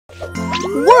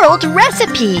World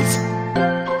recipes.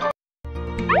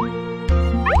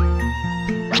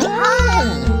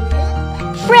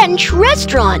 French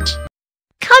restaurant.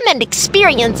 Come and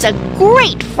experience a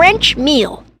great French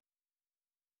meal.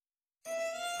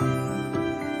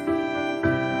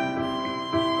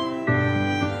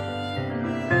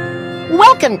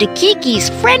 Welcome to Kiki's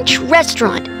French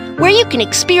restaurant, where you can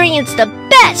experience the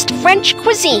best French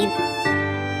cuisine.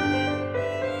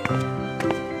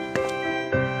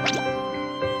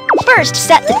 First,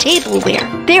 set the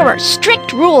tableware. There are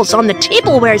strict rules on the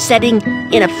tableware setting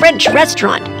in a French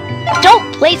restaurant.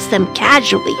 Don't place them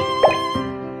casually.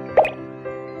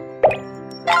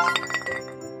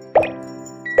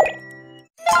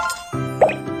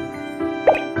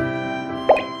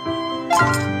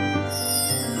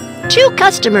 Two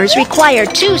customers require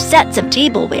 2 sets of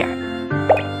tableware.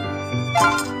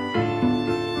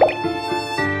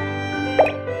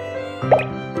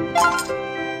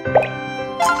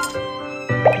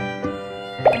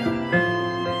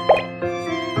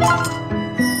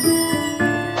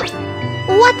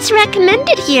 What's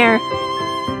recommended here?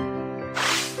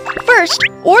 First,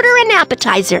 order an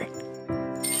appetizer.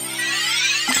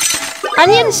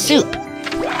 Onion soup.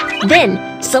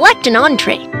 Then, select an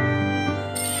entree.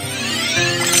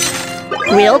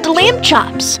 Grilled lamb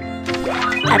chops.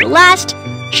 At last,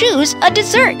 choose a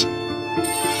dessert.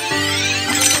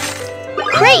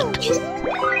 Crepe.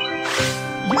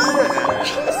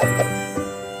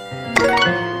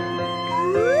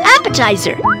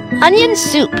 Appetizer. Onion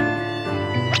soup.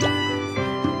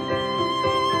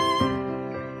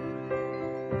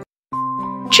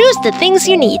 Choose the things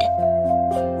you need.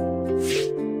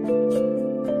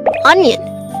 Onion.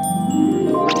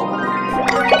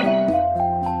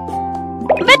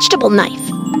 Vegetable knife.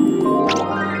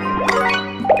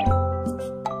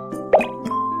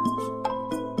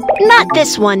 Not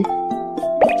this one.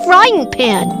 Frying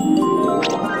pan.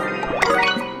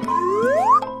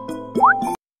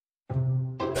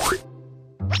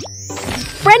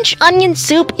 French onion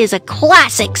soup is a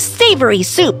classic savory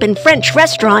soup in French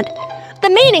restaurant. The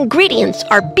main ingredients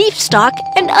are beef stock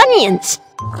and onions.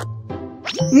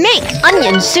 Make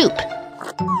onion soup.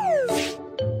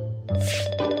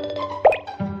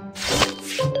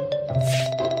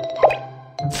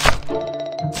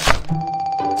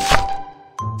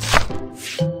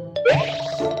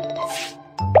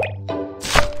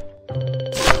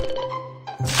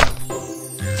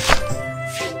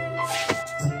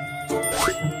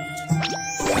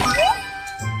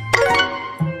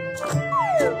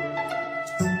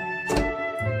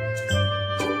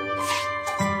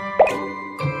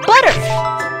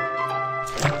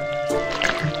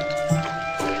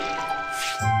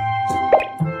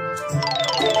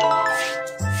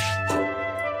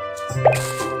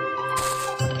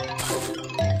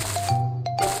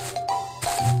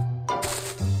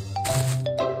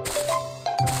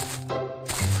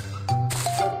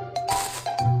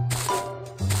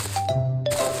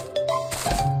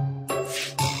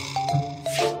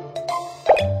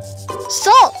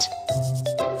 Salt.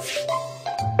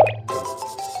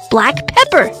 Black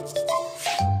pepper.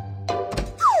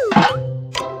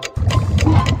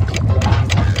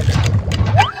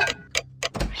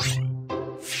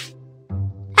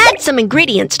 Add some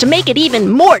ingredients to make it even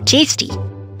more tasty.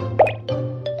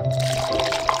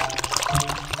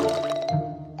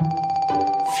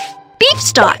 Beef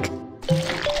stock.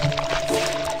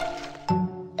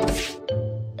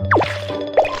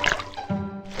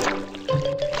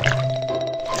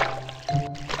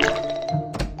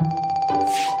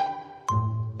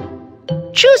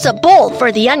 Choose a bowl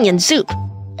for the onion soup.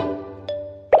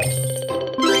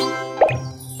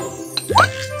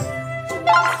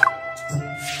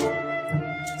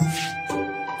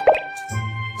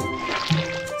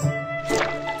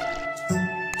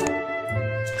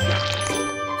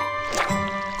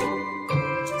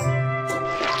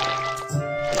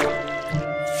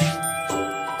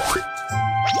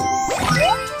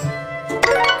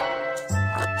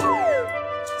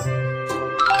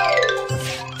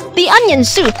 The onion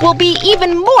soup will be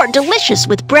even more delicious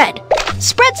with bread.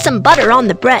 Spread some butter on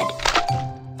the bread.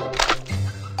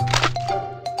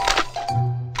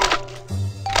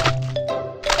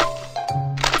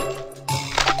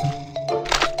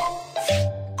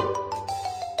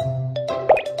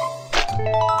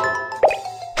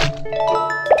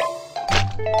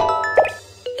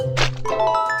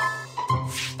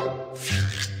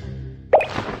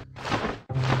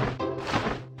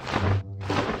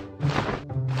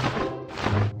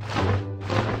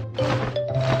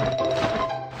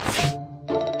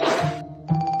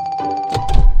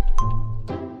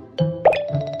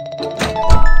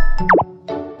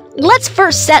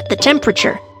 first set the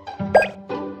temperature.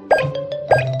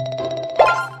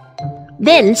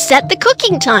 Then set the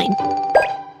cooking time.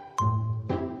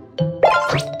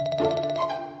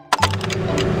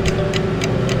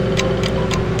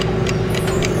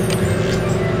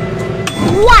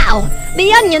 Wow!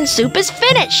 The onion soup is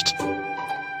finished!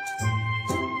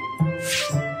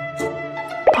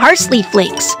 Parsley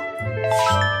flakes.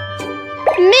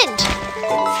 Mint.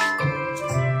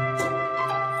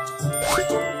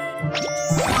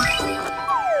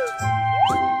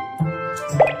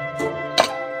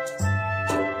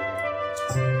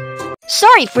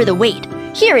 Sorry for the wait.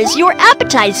 Here is your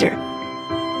appetizer.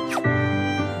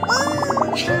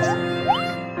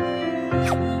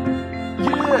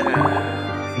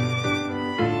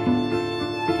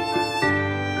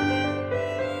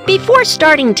 Before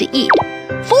starting to eat,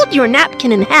 fold your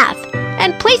napkin in half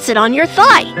and place it on your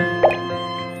thigh.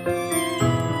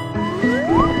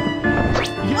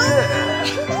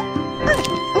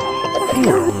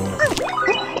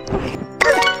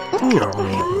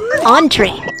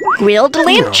 Entree, grilled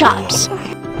lamb chops.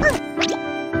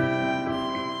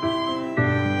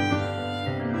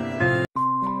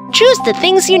 Choose the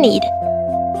things you need.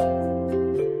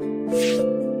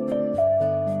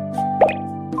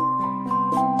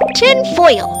 Tin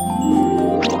foil.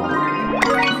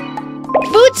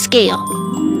 Food scale.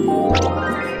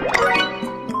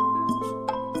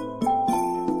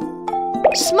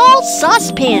 Small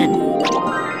saucepan.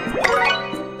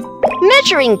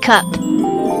 Measuring cup.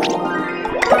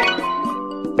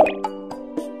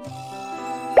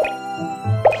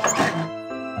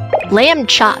 Lamb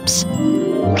chops.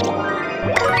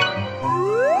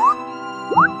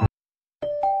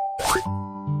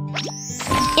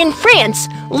 In France,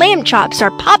 lamb chops are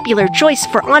a popular choice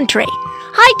for entree.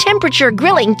 High-temperature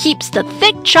grilling keeps the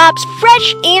thick chops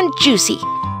fresh and juicy.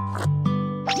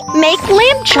 Make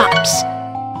lamb chops.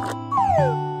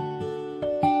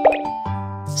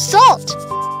 Salt.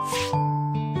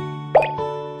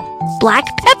 Black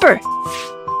pepper.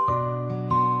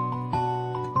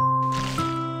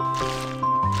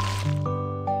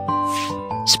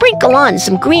 Sprinkle on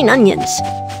some green onions.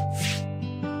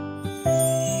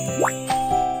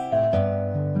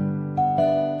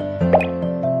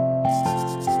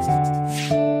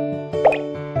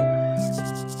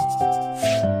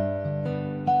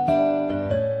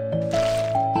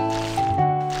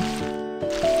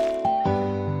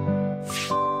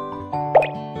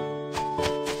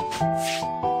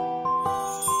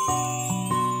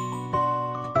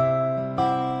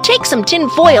 Take some tin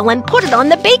foil and put it on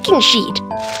the baking sheet.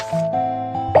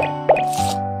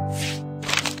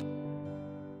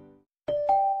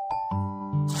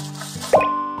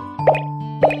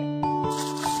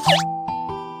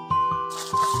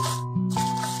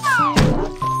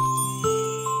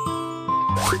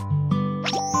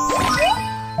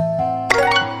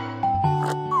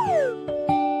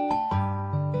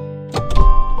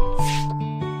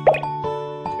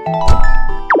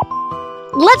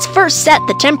 Let's first set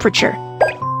the temperature.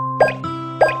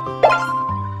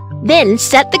 Then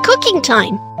set the cooking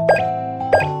time.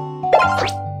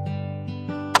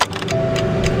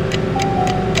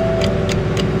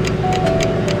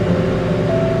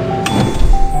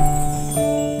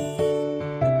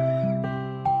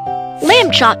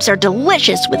 Lamb chops are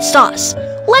delicious with sauce.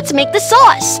 Let's make the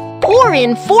sauce. Pour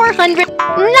in 400...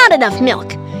 Not enough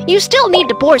milk. You still need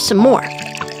to pour some more.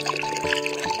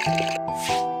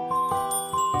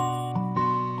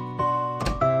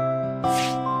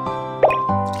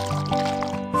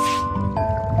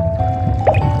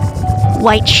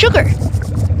 White sugar,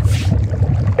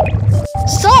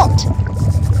 salt,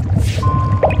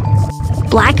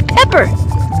 black pepper,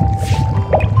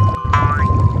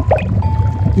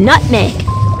 nutmeg,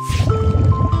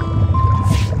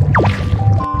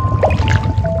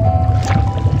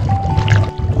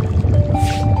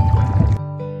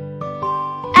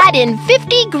 add in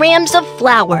 50 grams of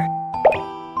flour.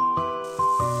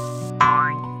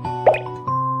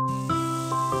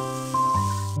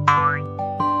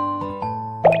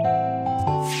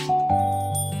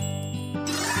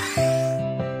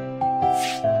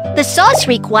 The sauce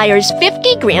requires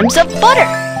 50 grams of butter.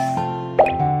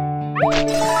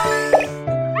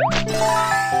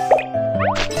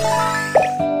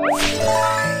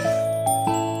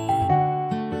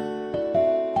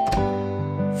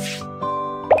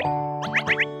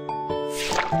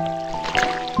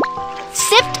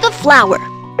 Sift the flour.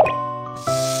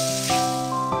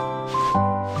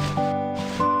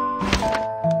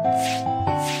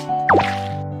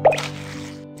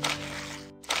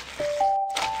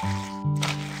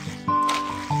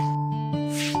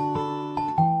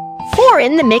 Pour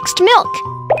in the mixed milk.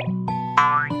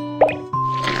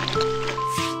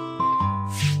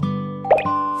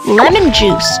 lemon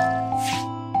juice.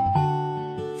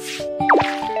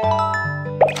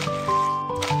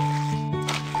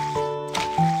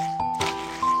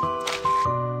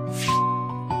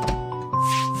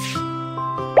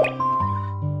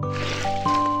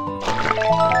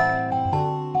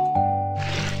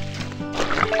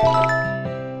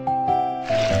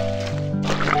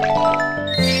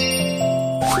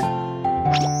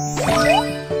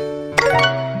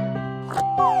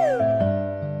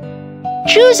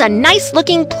 Choose a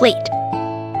nice-looking plate.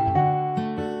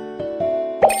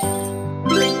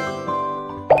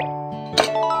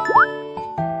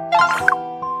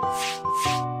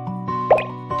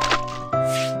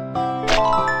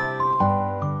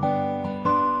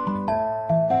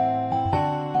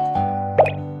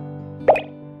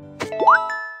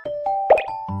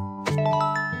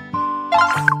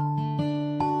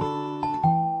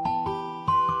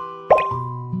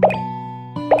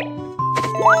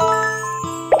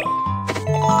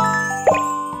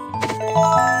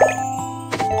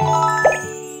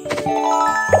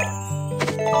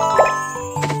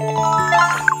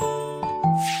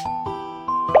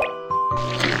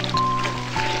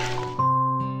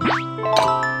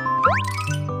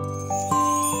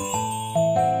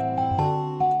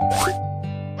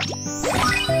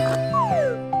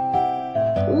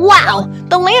 Wow!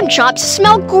 The lamb chops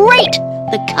smell great!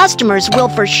 The customers will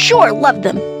for sure love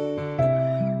them.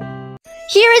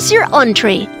 Here is your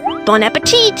entree. Bon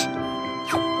appetit!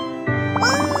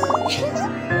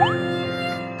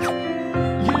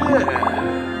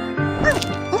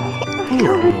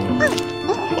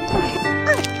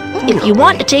 If you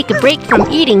want to take a break from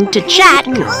eating to chat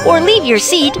or leave your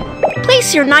seat,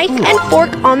 place your knife and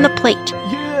fork on the plate.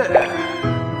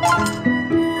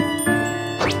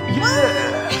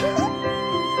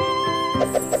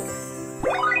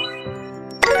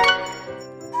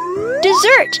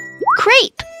 Dessert!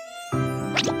 Crepe!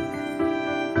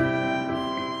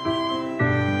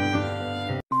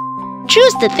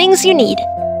 Choose the things you need.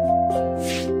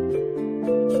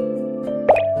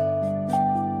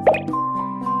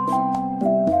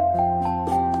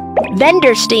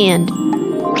 Vendor stand.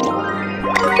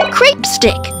 Crepe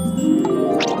stick.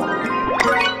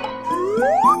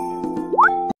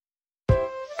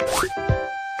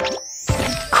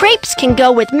 Crepes can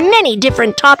go with many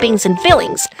different toppings and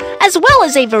fillings, as well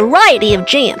as a variety of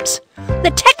jams.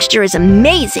 The texture is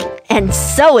amazing, and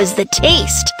so is the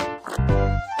taste.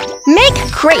 Make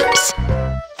crepes.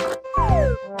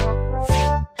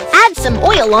 Add some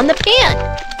oil on the pan.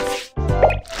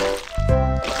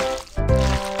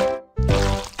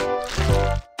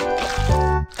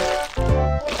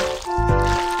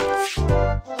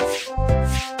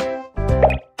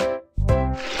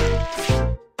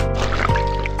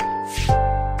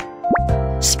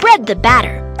 Spread the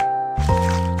batter.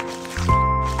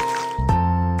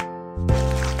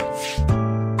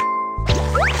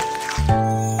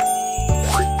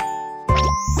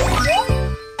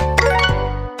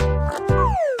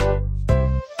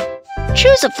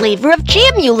 Choose a flavor of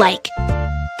jam you like.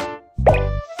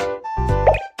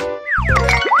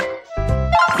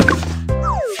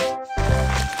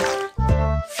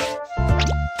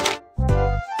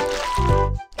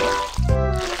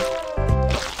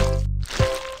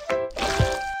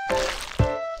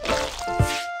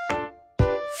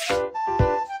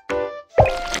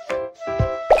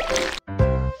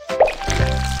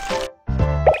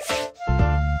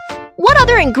 What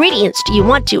other ingredients do you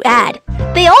want to add?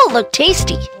 They all look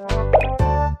tasty.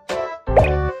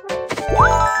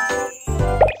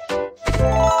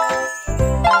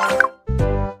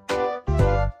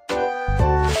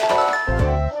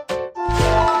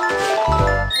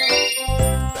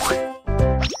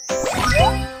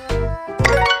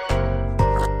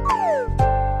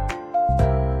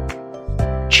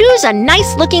 Choose a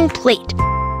nice-looking plate.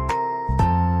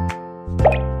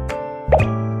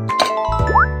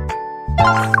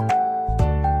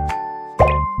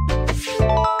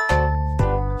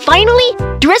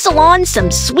 Finally, drizzle on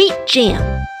some sweet jam.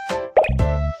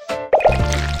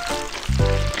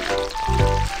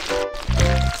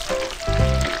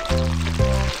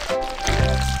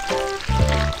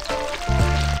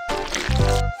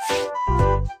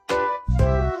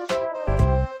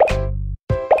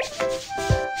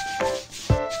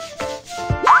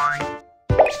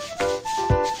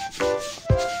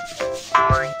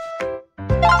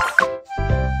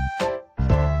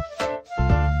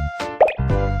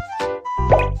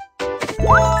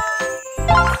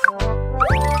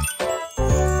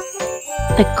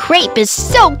 The crepe is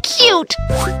so cute!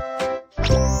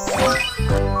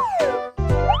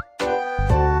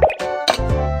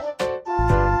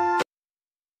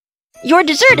 Your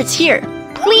dessert is here.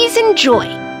 Please enjoy.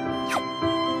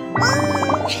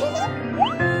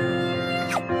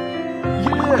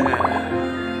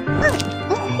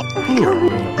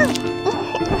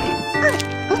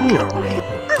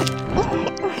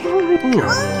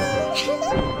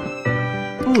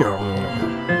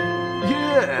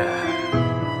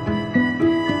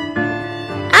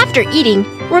 After eating,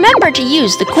 remember to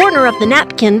use the corner of the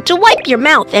napkin to wipe your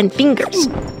mouth and fingers.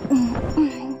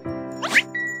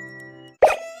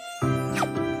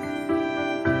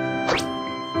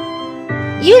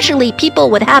 Usually people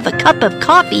would have a cup of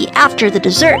coffee after the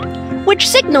dessert, which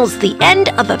signals the end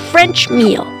of a French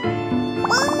meal.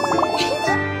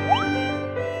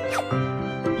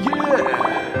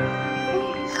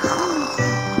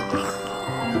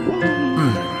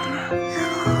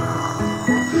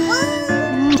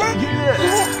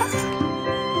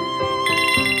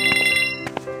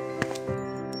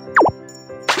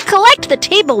 Collect the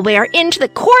tableware into the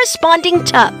corresponding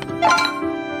tub.